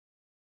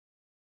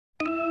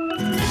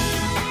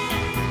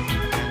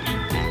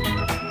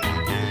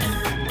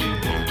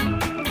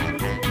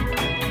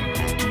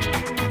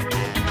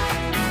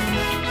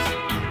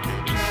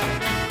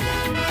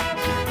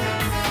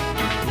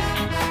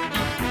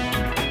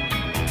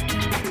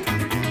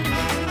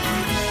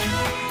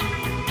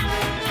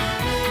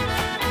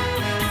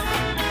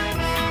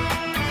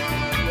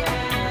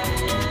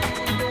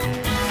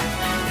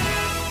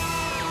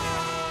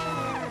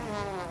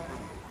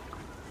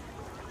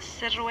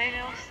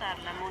usar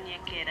la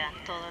muñequera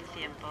todo el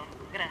tiempo.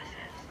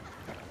 Gracias.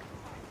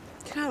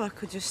 You know, I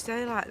could just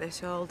stay like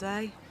this all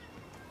day.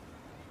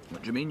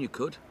 What do you mean you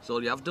could? It's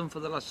all you have done for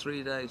the last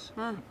 3 days.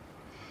 Huh.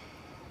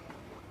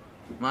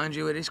 Mind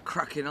you, it is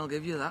cracking, I'll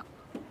give you that.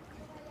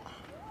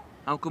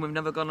 How come we've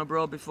never gone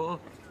abroad before?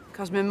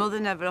 Because my mother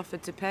never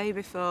offered to pay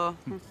before.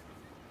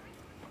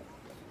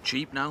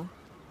 Cheap now.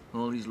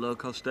 All these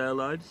low-cost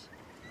airlines.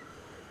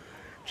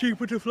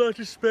 Cheaper to fly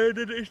to Spain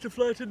than it is to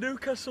fly to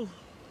Newcastle.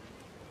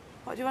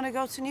 What do you want to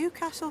go to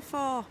Newcastle for?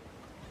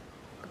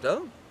 I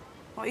don't.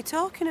 What are you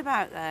talking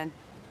about then?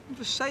 I'm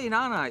just saying,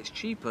 aren't I? It's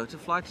cheaper to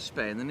fly to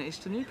Spain than it is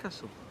to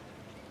Newcastle.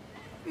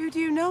 Who do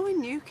you know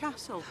in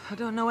Newcastle? I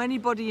don't know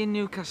anybody in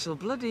Newcastle.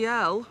 Bloody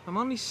hell. I'm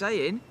only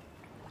saying.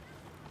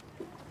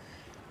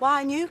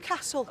 Why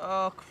Newcastle?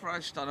 Oh,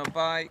 Christ on a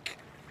bike.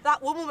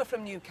 That woman was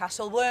from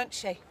Newcastle, weren't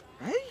she?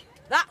 Hey?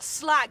 That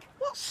slag.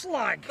 What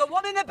slag? The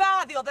one in the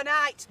bar the other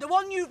night. The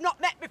one you've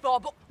not met before,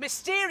 but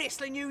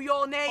mysteriously knew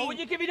your name. Oh, will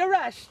you give it a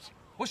rest?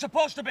 We're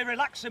supposed to be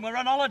relaxing. We're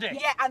on holiday.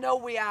 Yeah, I know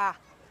we are.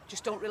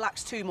 Just don't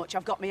relax too much.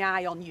 I've got my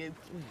eye on you.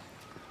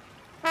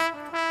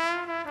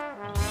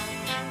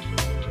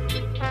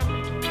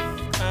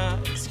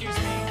 Excuse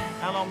me,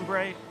 al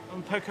hombre,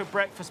 un poco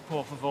breakfast,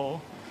 por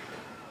favor.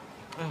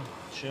 Oh,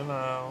 chill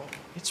out.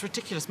 It's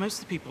ridiculous. Most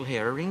of the people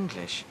here are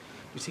English.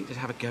 We think they'd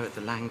have a go at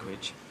the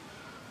language.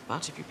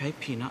 But if you pay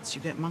peanuts,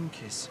 you get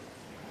monkeys.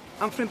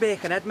 I'm from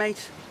Birkenhead,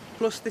 mate.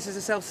 Plus, this is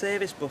a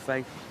self-service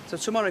buffet. So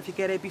tomorrow, if you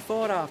get here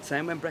before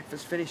 10:30, when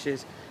breakfast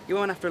finishes, you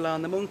won't have to rely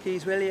on the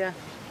monkeys, will you?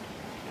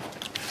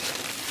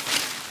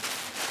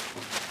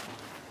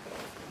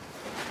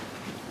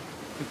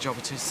 Good job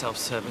it is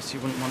self-service. You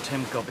wouldn't want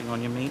him gobbing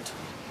on your meat.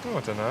 Oh,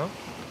 I don't know.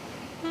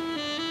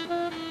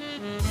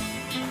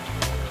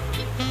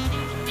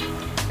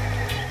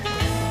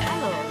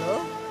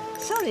 Hello.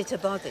 Sorry to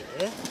bother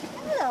you.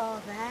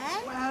 Hello there.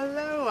 Well,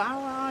 hello, how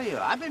are you?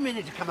 I've been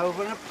meaning to come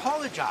over and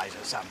apologise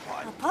at some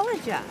point.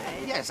 Apologise?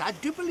 Yes, I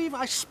do believe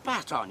I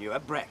spat on you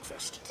at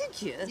breakfast.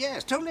 Did you?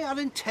 Yes, totally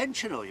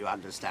unintentional, you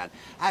understand.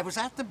 I was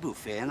at the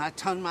buffet and I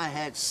turned my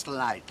head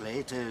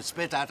slightly to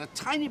spit out a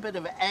tiny bit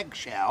of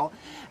eggshell,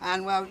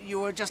 and, well, you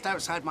were just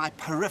outside my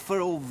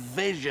peripheral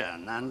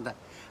vision, and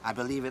I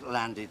believe it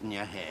landed in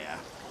your hair.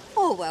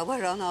 Oh, well,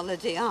 we're on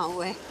holiday, aren't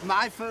we?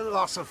 My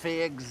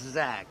philosophy,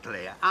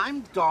 exactly.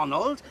 I'm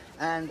Donald,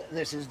 and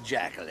this is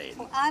Jacqueline.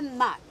 Oh, I'm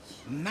Madge.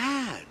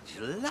 Madge,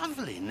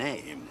 lovely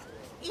name.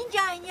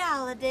 Enjoying your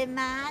holiday,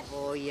 Madge?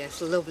 Oh,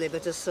 yes, lovely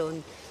bit of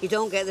sun. You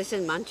don't get this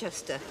in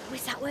Manchester. Oh,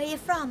 is that where you're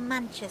from,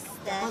 Manchester?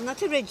 Well,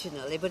 not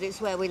originally, but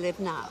it's where we live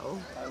now.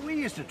 We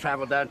used to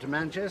travel down to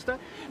Manchester.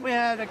 We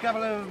had a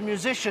couple of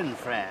musician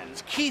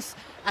friends, Keith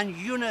and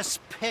Eunice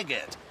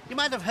Piggott. You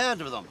might have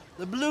heard of them,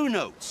 the Blue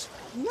Notes.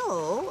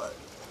 No.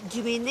 Do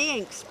you mean the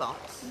Ink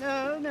Spots?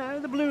 No,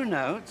 the Blue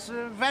Notes.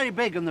 Very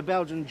big on the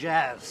Belgian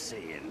jazz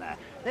scene.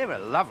 They were a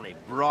lovely,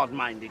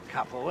 broad-minded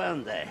couple,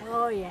 weren't they?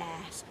 Oh,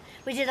 yes.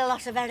 We did a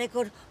lot of very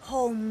good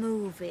home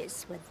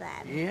movies with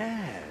them.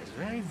 Yes,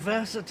 very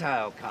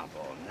versatile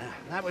couple.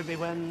 That would be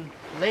when?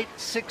 Late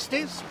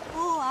 60s?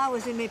 Oh, I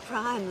was in my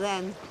prime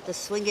then, the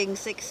swinging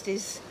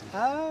 60s.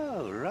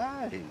 Oh,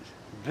 right.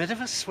 Bit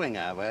of a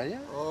swinger, were you?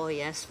 Oh,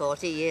 yes,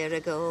 40 years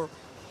ago.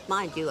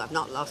 Mind you, I've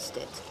not lost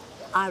it.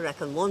 I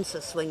reckon once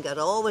a swinger,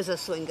 always a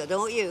swinger,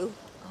 don't you?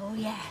 Oh,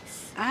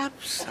 yes.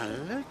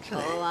 Absolutely.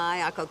 Oh,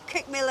 aye, I could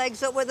kick my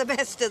legs up with the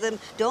best of them.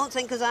 Don't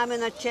think 'cause I'm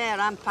in a chair,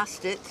 I'm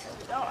past it.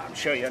 Oh, I'm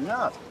sure you're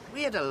not.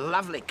 We had a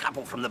lovely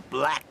couple from the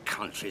Black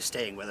Country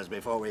staying with us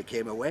before we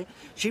came away.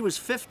 She was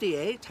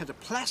 58, had a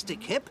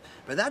plastic hip,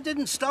 but that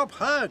didn't stop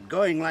her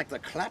going like the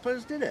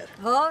clappers, did it?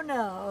 Oh,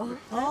 no.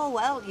 Oh,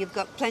 well, you've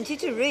got plenty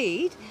to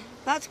read.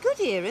 That's good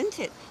here, isn't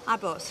it? I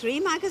brought 3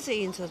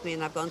 magazines with me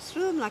and I've gone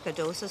through them like a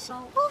dose of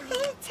salt. Oh,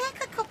 here,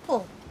 take a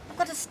couple. I've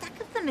got a stack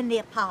of them in the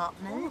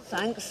apartment. Oh,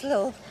 thanks,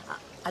 love.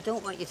 I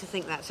don't want you to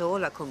think that's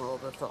all I come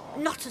over for.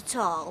 Not at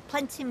all.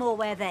 Plenty more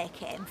where they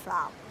came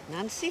from.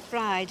 Nancy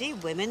Friday,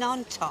 women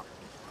on top.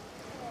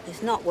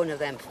 It's not one of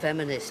them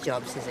feminist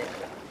jobs, is it?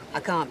 I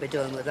can't be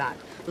doing with that.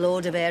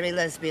 Load of hairy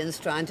lesbians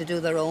trying to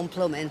do their own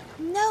plumbing.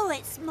 No,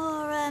 it's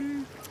more,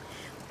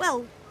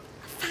 well,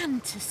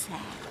 fantasy.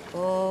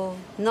 Oh,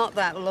 not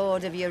that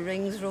Lord of Your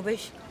Rings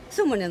rubbish.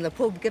 Someone in the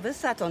pub gave us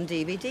that on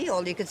DVD.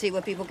 All you could see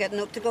were people getting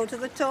up to go to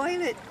the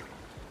toilet.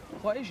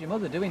 What is your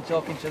mother doing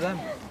talking to them?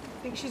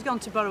 I think she's gone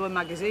to borrow a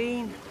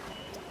magazine.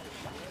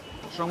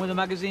 What's wrong with the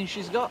magazine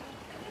she's got?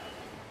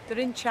 They're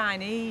in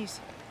Chinese.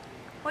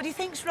 What do you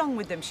think's wrong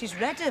with them? She's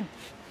read them.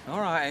 All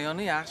right, I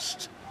only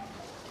asked.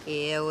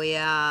 Here we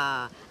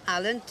are.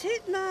 Alan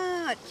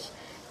Titmarch.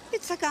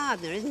 It's a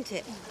gardener, isn't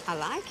it? I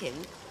like him.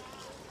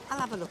 I'll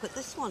have a look at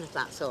this one, if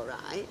that's all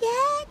right.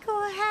 Yeah,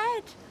 go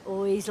ahead.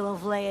 Oh, he's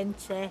lovely,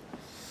 isn't he?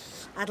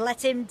 I'd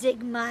let him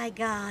dig my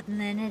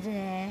garden in a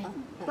day.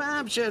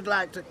 Perhaps you'd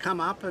like to come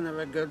up and have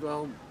a good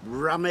old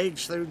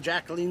rummage through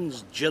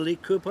Jacqueline's Jilly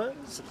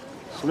Coopers.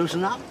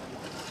 Loosen up.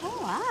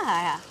 Oh,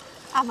 aye.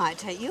 I might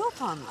take you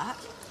up on that.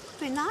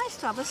 It'd be nice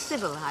to have a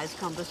civilised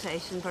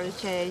conversation for a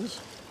change.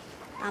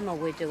 I'm a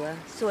widower,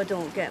 so I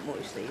don't get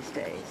much these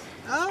days.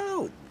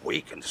 Oh,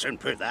 we can soon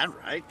put that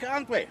right,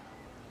 can't we?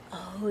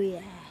 Oh,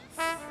 yes.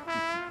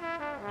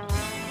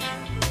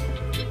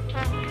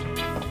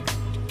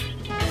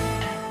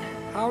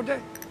 Howdy.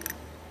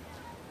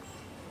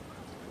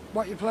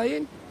 What you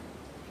playing?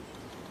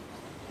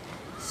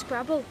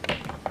 Scrabble.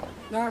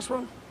 Nice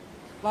one.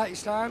 Like your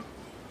style.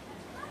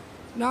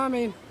 No, I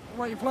mean,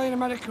 what you playing?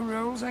 American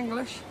rules,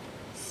 English?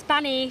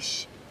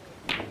 Spanish.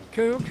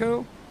 Cool,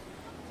 cool.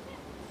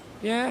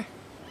 Yeah,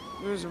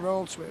 there is a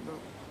roll to it, but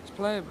it's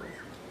playable.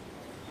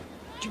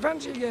 Do you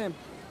fancy a game?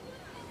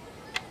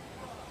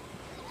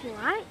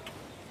 Like?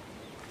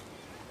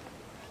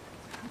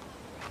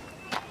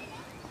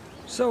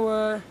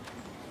 So,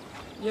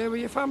 yeah, with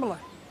your family?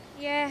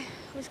 Yeah,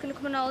 I was going to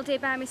come on holiday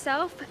by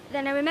myself.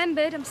 Then I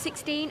remembered I'm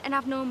 16 and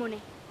have no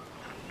money.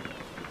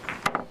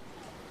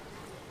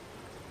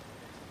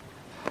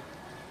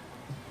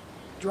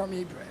 Do you want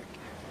me a break?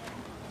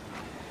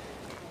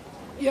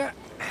 Yeah,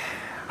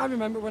 I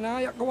remember when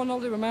I go on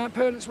holiday with my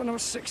parents when I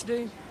was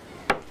 16.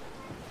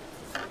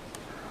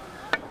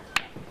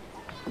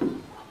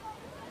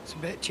 It's a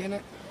bitch,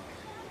 innit?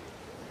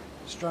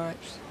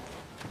 Stripes.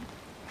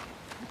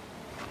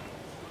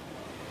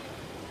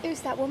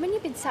 Who's that woman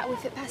you've been sat with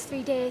for the past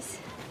 3 days?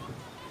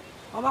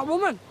 Oh, that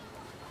woman?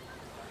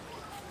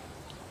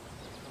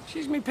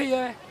 She's me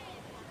PA.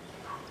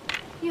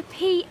 Your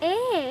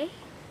PA?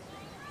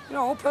 You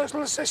know,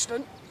 personal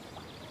assistant.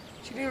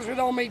 She deals with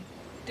all me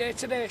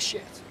day-to-day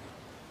shit.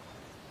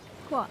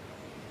 What?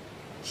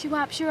 She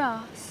wipes your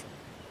arse?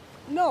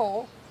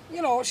 No,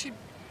 you know, she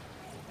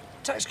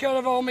takes care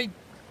of all me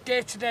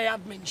day-to-day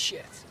admin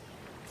shit.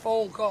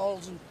 Phone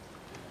calls and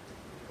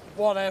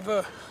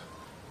whatever.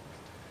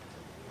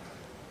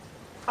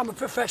 I'm a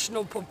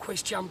professional pub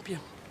quiz champion.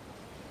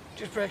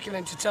 Just breaking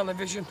into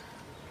television.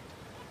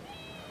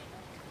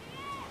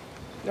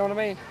 You know what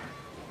I mean?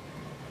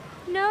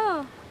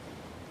 No.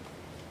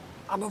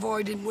 I'm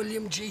avoiding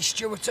William G.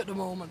 Stewart at the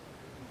moment.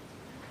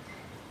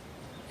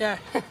 Yeah,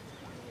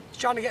 he's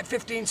trying to get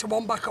 15 to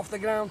 1 back off the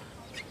ground.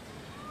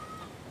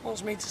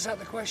 Wants me to set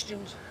the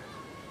questions.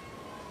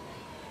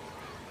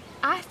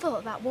 I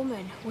thought that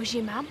woman was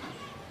your mum.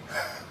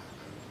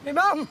 Me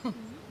mum?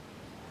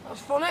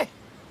 That's funny.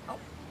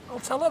 I'll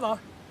tell her that.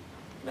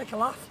 Make her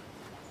laugh.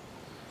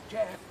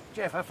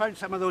 Jeff, I found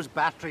some of those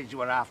batteries you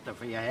were after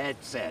for your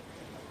headset.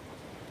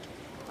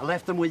 I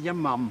left them with your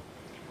mum.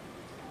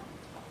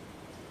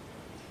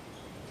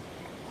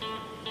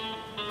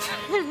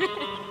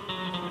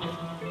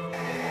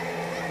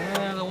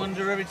 Yeah, the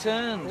wonder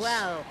returns.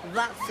 Well,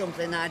 that's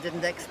something I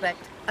didn't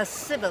expect. A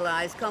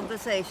civilised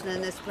conversation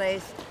in this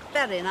place.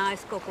 Very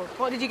nice couple.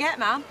 What did you get,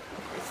 ma'am?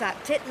 It's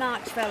that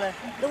Titmarsh fella,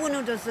 the one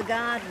who does the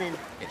gardening.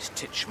 It's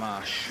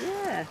Titchmarsh.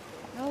 Yeah.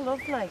 Oh,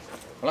 lovely.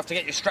 We'll have to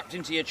get you strapped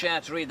into your chair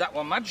to read that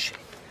one, Madge.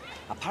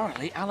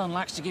 Apparently, Alan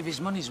likes to give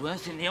his money's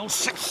worth in the old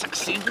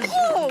succeeders.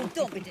 Oh,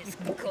 don't be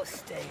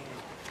disgusting.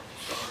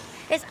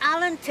 It's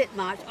Alan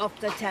Titmarsh off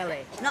the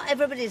telly. Not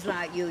everybody's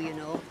like you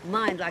know.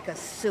 Mind like a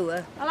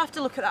sewer. I'll have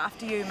to look at that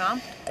after you,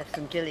 ma'am. There's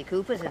some Jilly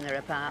Coopers in their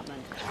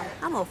apartment.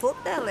 I'm off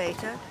up there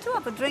later to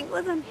have a drink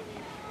with them.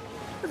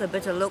 With a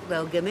bit of luck,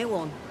 they'll give me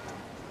one.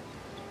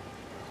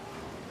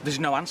 There's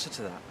no answer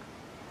to that.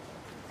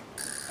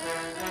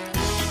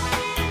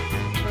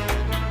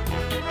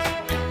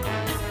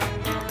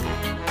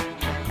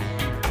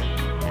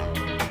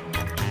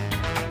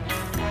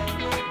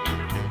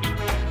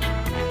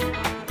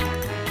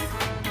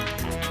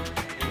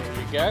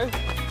 Go.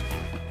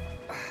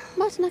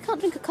 Martin, I can't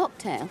drink a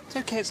cocktail. It's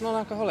okay, it's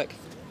non-alcoholic.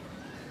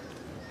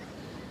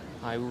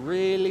 I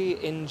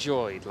really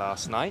enjoyed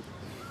last night.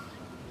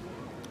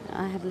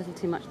 I had a little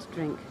too much to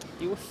drink.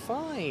 You were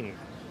fine.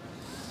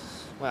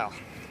 Well,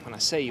 when I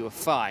say you were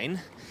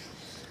fine,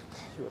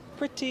 you were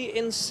pretty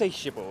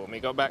insatiable when we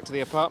got back to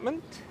the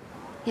apartment.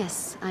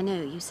 Yes, I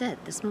know, you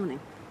said this morning.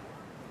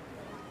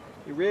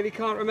 You really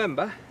can't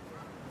remember?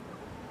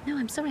 No,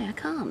 I'm sorry, I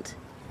can't.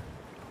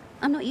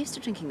 I'm not used to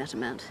drinking that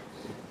amount.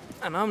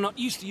 And I'm not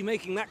used to you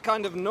making that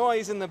kind of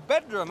noise in the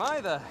bedroom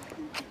either.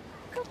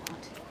 God.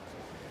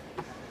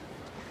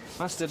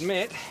 Must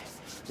admit,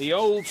 the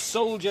old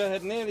soldier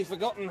had nearly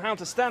forgotten how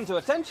to stand to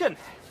attention.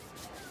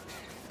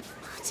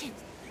 Martin,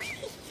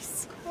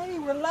 please. Hey,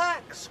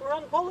 relax. We're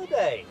on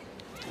holiday.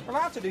 We're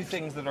allowed to do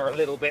things that are a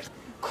little bit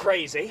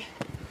crazy.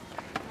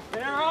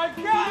 Here I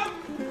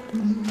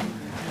come!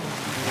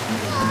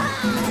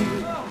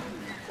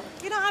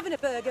 You're not having a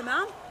burger,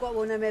 ma'am? Got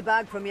one in my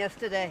bag from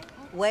yesterday.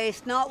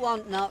 Waste not,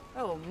 want not.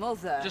 Oh,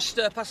 mother. Just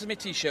pass us my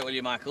T-shirt, will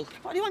you, Michael?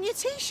 What do you want your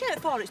T-shirt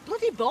for? It's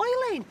bloody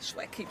boiling.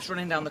 Sweat keeps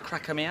running down the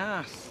crack of my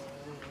arse.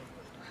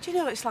 Do you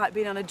know what it's like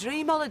being on a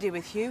dream holiday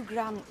with Hugh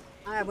Grant?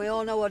 Aye, we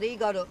all know what he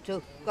got up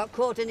to. Got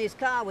caught in his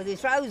car with his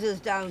trousers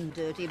down,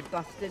 dirty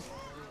bastard.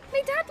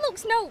 My dad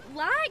looks no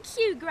like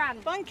Hugh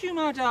Grant. Thank you,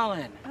 my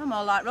darling. I'm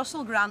more like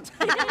Russell Grant.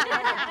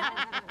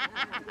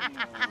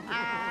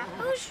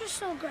 Who's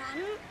Russell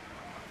Grant?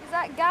 Is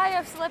that guy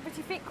of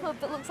Celebrity Fit Club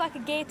that looks like a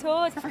gay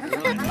toad? Come here,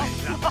 you.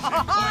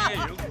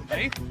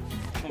 Hey,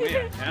 come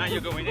here. Yeah, you're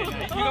going in.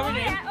 You going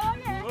in? Oh,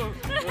 yeah.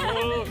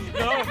 Oh,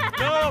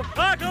 no,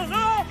 Michael,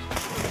 no!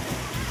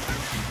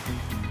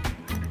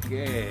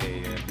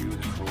 Okay, a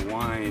beautiful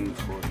wine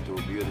for two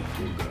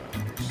beautiful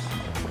girls.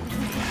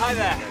 Hi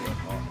there.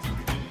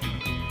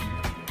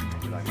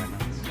 You like my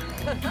nuts?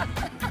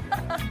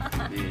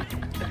 Big,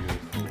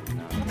 beautiful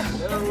nuts.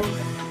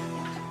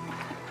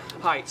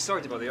 Hi,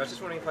 sorry to bother you. I was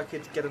just wondering if I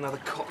could get another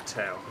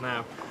cocktail.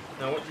 Now,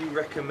 what do you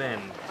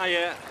recommend?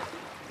 Hiya.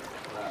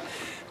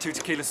 2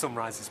 tequila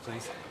sunrises,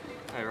 please.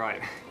 Oh,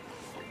 right.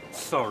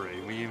 Sorry,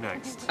 were you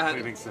next? What are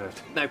you being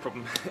served? No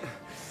problem.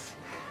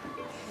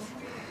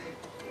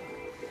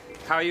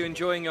 How are you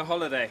enjoying your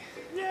holiday?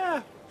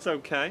 Yeah, it's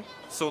okay.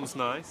 Sun's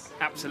nice.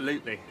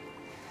 Absolutely.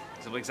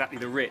 It's not exactly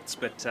the Ritz,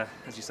 but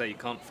as you say, you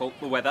can't fault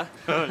the weather.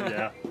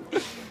 Yeah.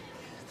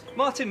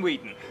 Martin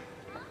Whedon.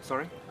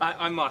 Sorry?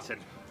 I'm Martin.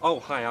 Oh,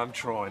 hi, I'm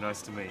Troy.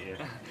 Nice to meet you.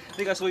 I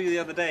think I saw you the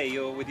other day.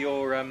 You're with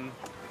your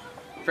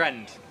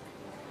friend.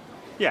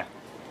 Yeah,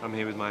 I'm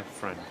here with my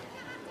friend.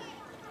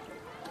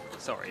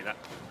 Sorry, that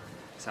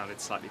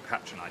sounded slightly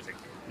patronising.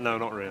 No,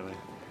 not really.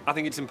 I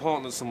think it's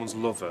important that someone's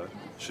lover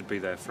should be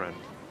their friend.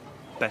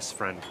 Best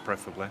friend,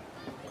 preferably.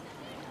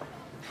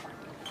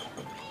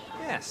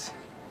 Yes.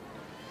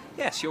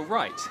 Yes, you're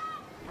right.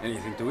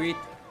 Anything to eat?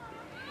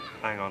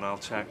 Hang on, I'll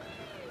check.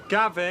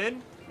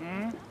 Gavin?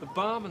 The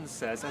barman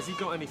says, has he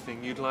got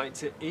anything you'd like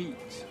to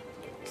eat?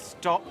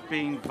 Stop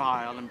being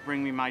vile and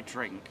bring me my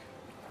drink.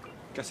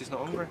 Guess he's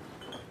not hungry.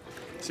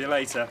 See you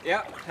later.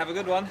 Yeah, have a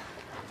good one.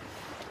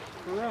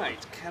 Right,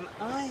 can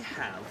I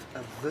have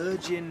a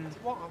virgin...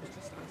 What? I was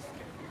just asking.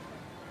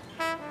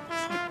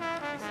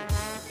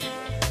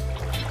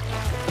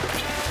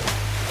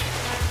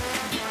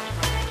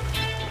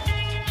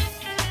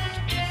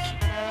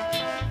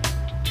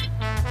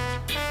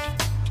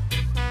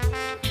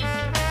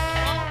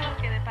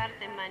 Que de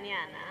parte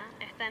mañana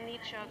están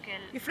dicho que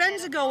el Your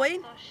friends are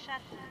going?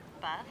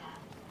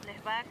 les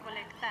va a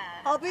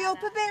colectar. I'll be up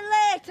a bit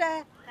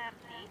later.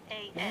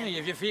 Yeah, you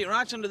have your feet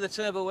right under the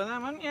table with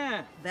them, haven't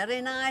you?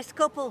 Very nice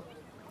couple.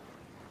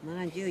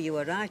 Mind you, you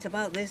were right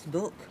about this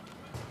book.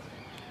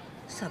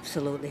 It's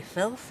absolutely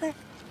filthy.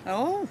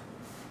 Oh.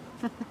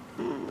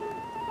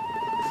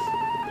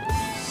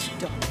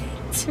 Stop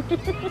it.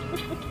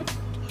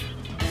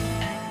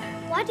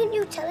 Why didn't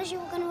you tell us you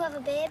were going to have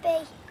a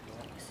baby?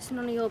 It's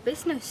none of your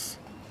business.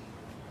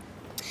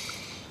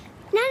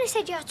 Nanny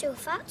said you're too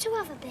fat to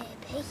have a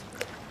baby.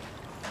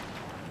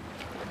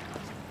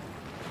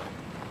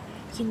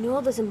 You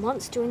know there's a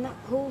monster in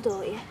that pool,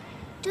 don't you?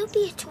 Don't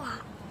be a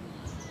twat.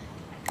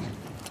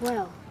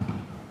 Well,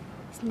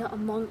 it's not a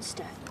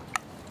monster.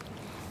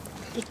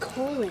 They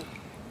call it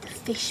the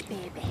fish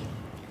baby.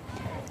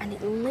 And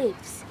it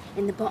lives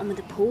in the bottom of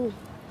the pool.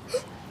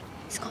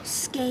 It's got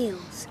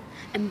scales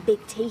and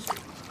big teeth.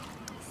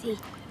 See,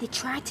 they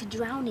tried to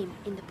drown him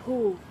in the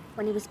pool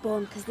when he was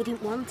born because they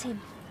didn't want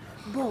him.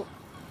 But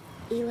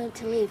he learned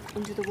to live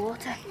under the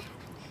water.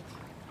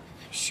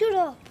 Shut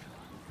up.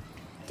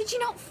 Did you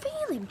not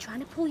feel him trying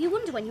to pull you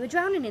under when you were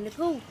drowning in the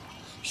pool?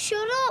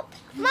 Shut up.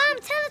 Mum,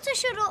 tell her to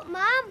shut up,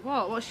 Mum.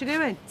 What? What's she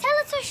doing? Tell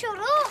her to shut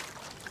up.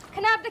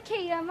 Can I have the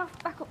key? I'm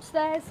back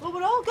upstairs. Well,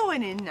 we're all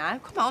going in now.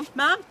 Come on,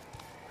 Mum.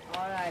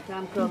 All right,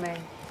 I'm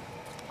coming.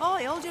 Oh,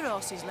 hold your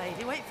horses,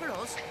 lady. Wait for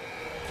us.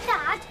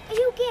 Dad, are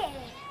you gay?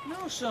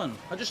 No, son.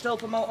 I just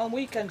help them out on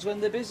weekends when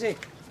they're busy.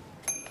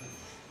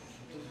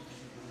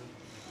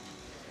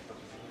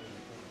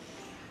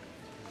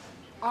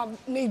 I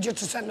need you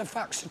to send a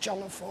fax to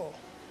Channel 4.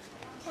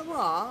 For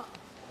what?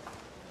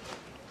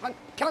 And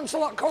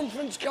cancel that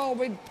conference call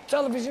with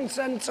Television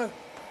Centre.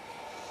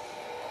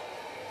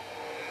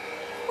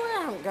 Well,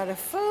 I haven't got a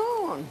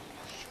phone.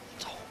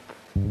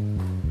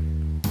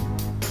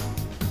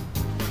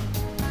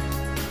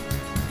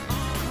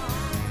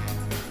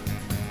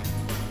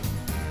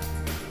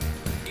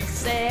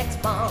 Sex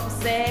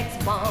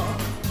bomb,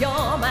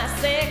 you're my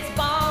sex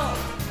bomb.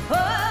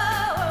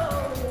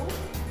 Oh!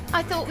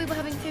 I thought we were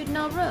having food in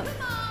our room.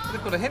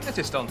 They've got a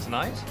hypnotist on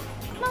tonight.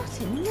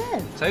 Martin,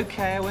 no. It's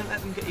okay, I won't let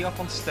them get you up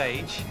on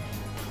stage.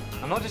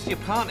 I'm not just your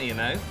partner, you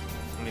know.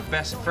 I'm your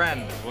best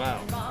friend as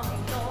well.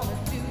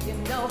 Do you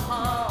no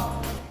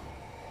harm?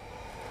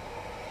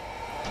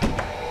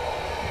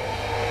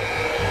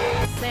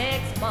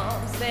 Sex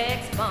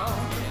bomb,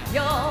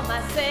 you're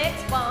my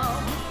sex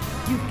bomb.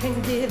 You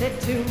can give it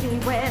to me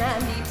when I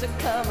need to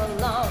come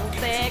along.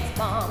 Sex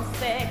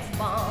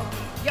bomb,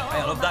 you're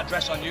I love that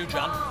dress on you,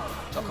 Jan.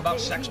 Talk about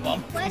sex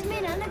bomb. Where's me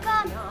Nana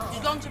gone?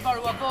 She's gone to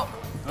borrow a book.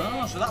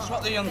 Oh, so that's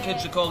what the young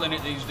kids are calling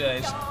it these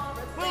days.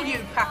 Will you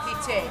pack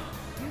it in?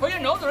 Well, you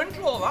know they're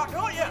into all that,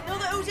 don't you? Know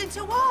that who's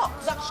into what?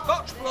 That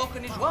Scotch bloke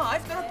and his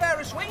wife, they're a pair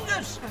of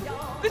swingers.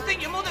 Good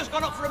thing your mother's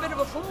gone up for a bit of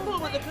a fumble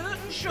with the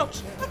curtains shut.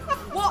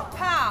 What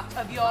part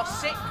of your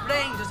sick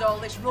brain does all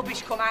this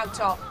rubbish come out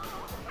of?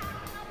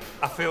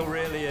 I feel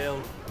really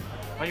ill.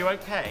 Are you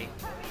okay?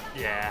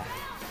 Yeah.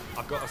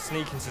 I've got a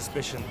sneaking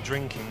suspicion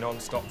drinking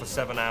non-stop for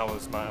 7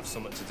 hours might have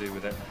something to do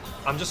with it.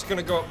 I'm just going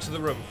to go up to the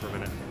room for a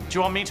minute. Do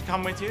you want me to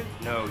come with you?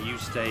 No, you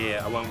stay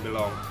here. I won't be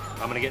long.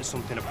 I'm going to get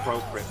something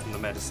appropriate from the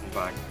medicine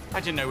bag. I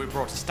didn't know we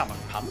brought a stomach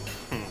pump.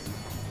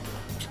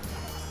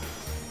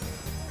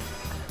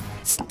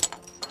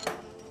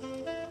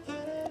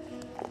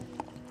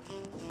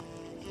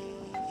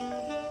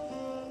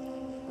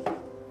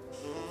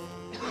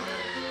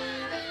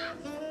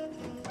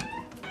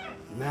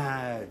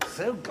 Mad,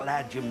 so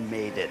glad you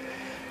made it.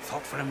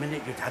 Thought for a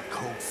minute you'd had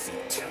cold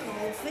feet.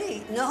 Cold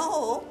feet?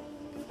 No.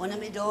 One of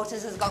my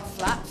daughters has got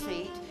flat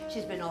feet.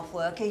 She's been off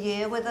work a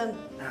year with them.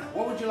 Now,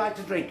 what would you like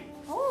to drink?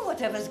 Oh,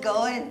 whatever's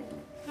going.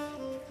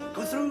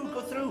 Go through,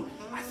 go through.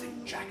 I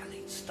think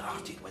Jacqueline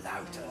started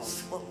without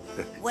us. Well,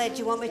 where do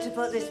you want me to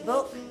put this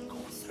book? Go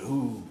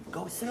through,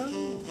 go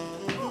through.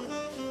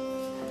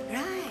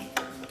 Right.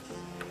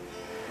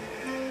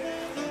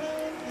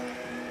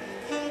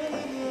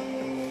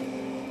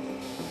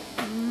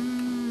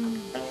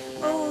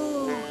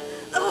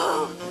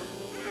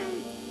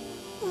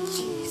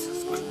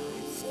 Jesus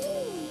Christ.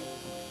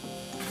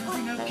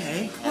 Everything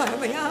okay? Let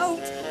me out.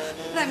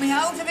 Let me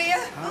out of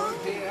here. Oh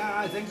dear,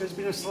 I think there's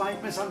been a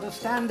slight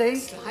misunderstanding.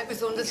 Slight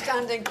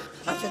misunderstanding.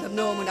 I should have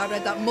known when I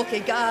read that mucky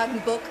garden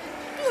book.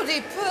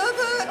 Bloody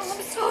pervert. Oh,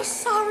 I'm so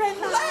sorry,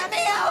 Mum. Let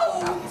me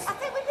out. I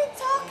think we've been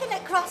talking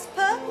at cross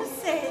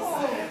purposes.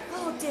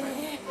 Oh,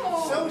 dear.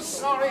 So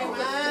sorry,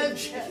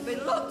 Madge. You've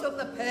been locked up,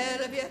 the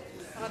pair of you.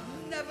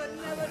 I've never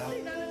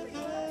seen anything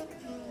like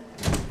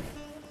it.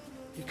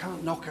 You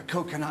can't knock a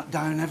coconut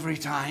down every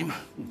time.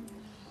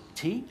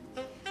 Tea?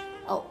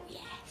 Oh,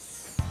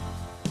 yes.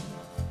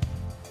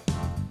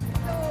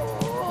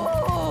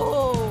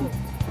 Oh!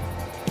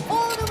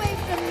 All the way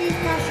from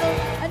Newcastle,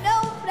 an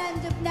old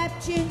friend of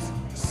Neptune's,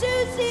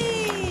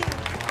 Susie!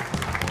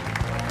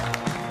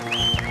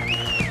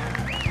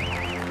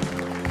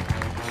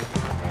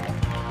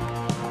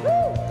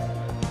 Woo!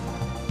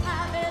 I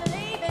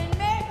believe in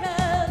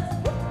miracles.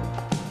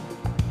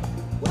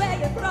 Where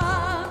you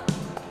from?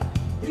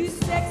 You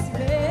sexy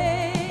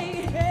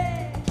lady.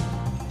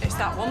 It's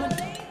that woman.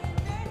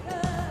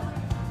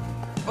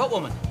 What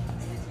woman?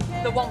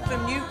 The one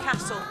from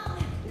Newcastle.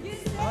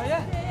 Oh,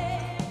 yeah.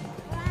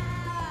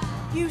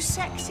 You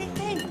sexy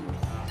thing.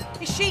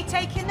 Is she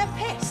taking the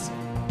piss?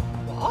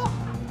 What?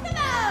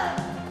 No!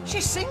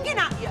 She's singing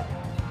at you.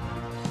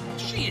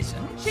 She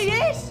isn't. She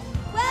is.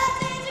 Where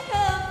did you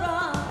come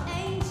from,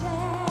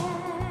 angel?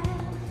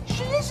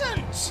 She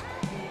isn't.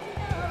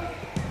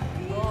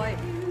 Boy,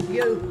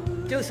 you,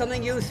 do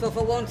something useful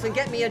for once and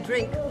get me a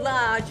drink.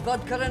 Large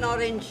vodka and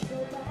orange.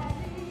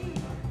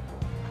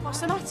 What's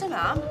the matter,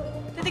 ma'am?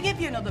 Did they give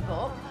you another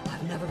book?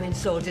 I've never been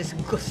so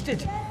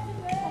disgusted.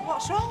 Well,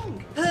 what's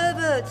wrong?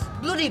 Perverts.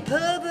 Bloody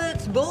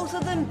perverts, both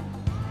of them.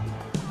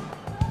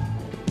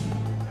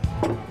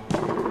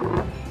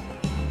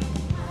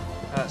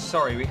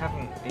 Sorry, we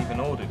haven't even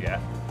ordered yet.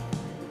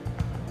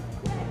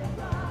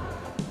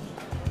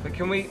 But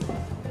can we...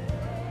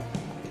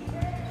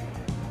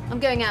 I'm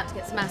going out to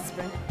get some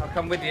aspirin. I'll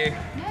come with you.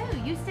 No,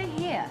 you stay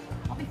here.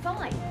 I'll be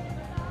fine.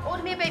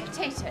 Order me a baked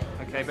potato.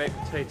 Okay, baked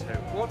potato.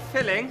 What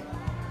filling?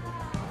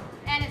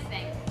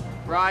 Anything.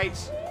 Right.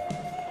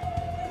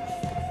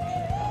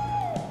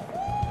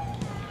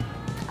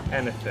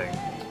 Anything.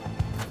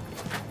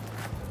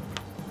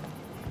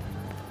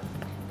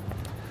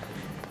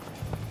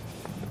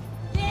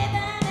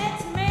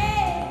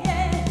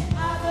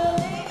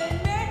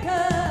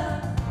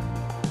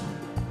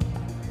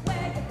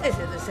 Is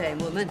it the same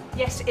woman?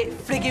 Yes, it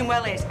friggin'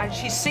 well is, and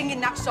she's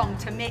singing that song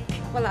to Mick.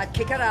 Well, I'd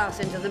kick her ass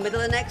into the middle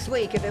of next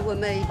week if it were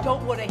me.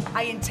 Don't worry,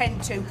 I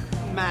intend to.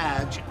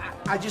 Madge,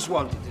 I just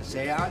wanted to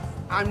say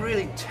I'm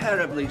really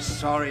terribly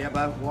sorry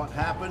about what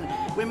happened.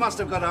 We must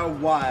have got our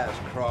wires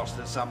crossed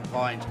at some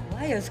point.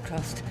 Wires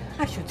crossed?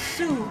 I should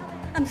sue.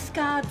 I'm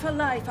scarred for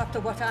life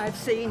after what I've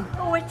seen.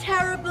 Oh, we're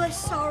terribly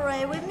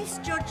sorry. We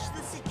misjudged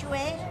the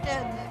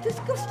situation.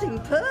 Disgusting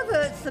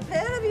perverts, the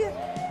pair of you.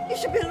 You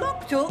should be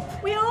locked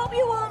up. We hope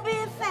you won't be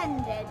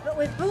offended, but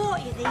we've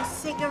brought you these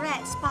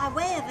cigarettes by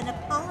way of an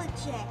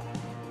apology.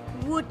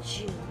 Would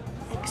you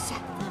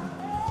accept them?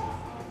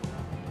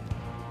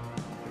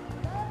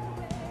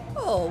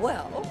 Oh,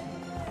 well.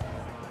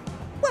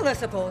 Well, I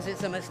suppose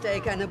it's a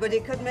mistake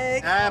anybody could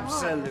make.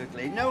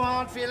 Absolutely. No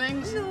hard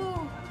feelings?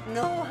 No,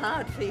 no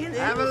hard feelings.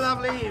 Have a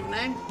lovely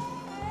evening.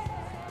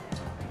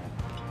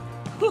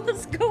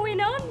 What's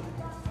going on?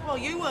 Well,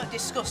 you weren't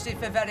disgusted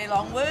for very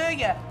long, were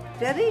you?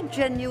 Very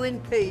genuine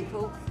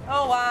people.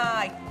 Oh,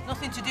 aye.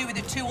 Nothing to do with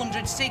the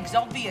 200 cigs,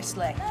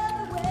 obviously. There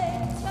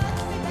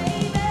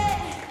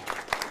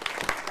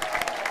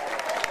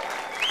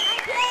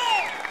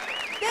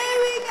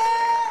we go!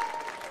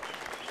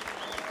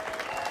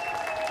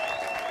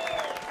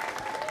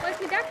 Where's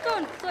my dad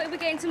gone? Thought he were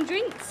getting some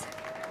drinks.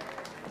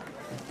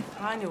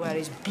 I know where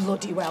he's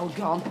bloody well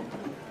gone.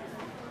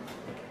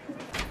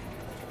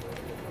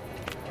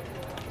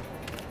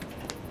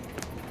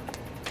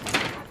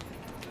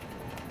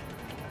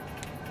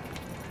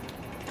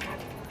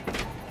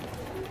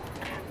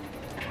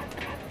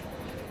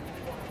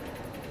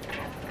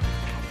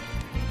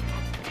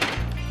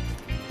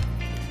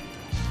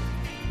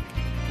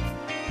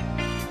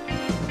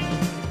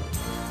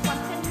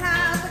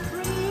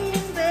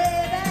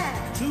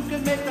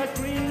 Make that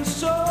green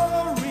so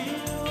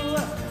real.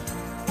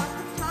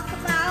 Talk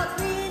about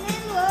being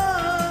in love.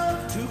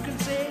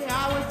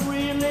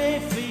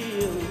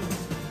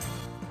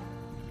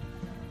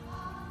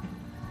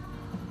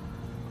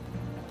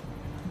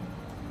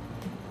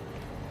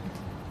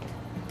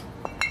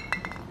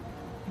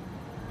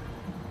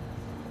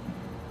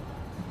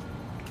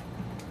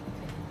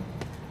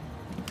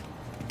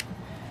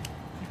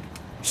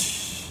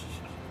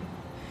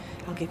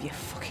 I'll give you a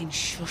fucking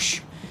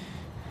shush.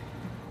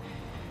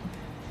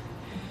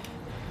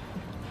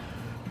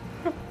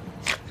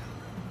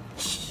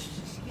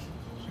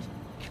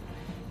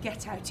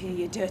 Get out here,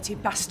 you dirty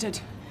bastard.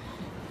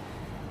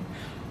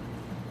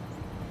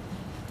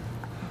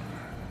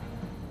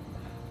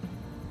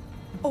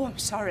 Oh, I'm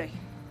sorry.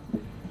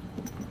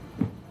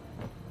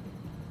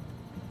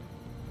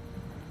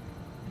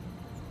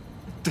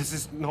 This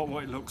is not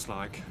what it looks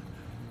like.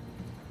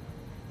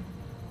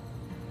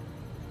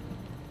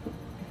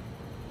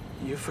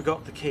 You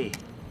forgot the key.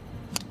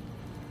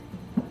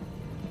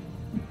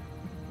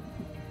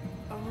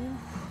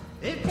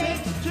 It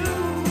takes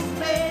two,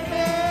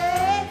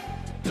 baby,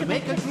 to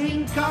make a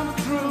dream come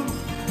true.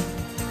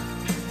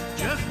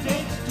 Just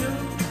takes two.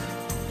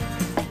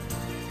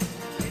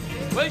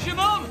 Where's your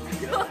mum?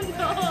 Oh,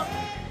 no.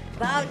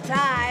 About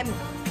time.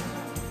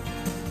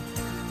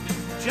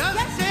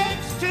 Just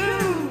takes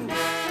two.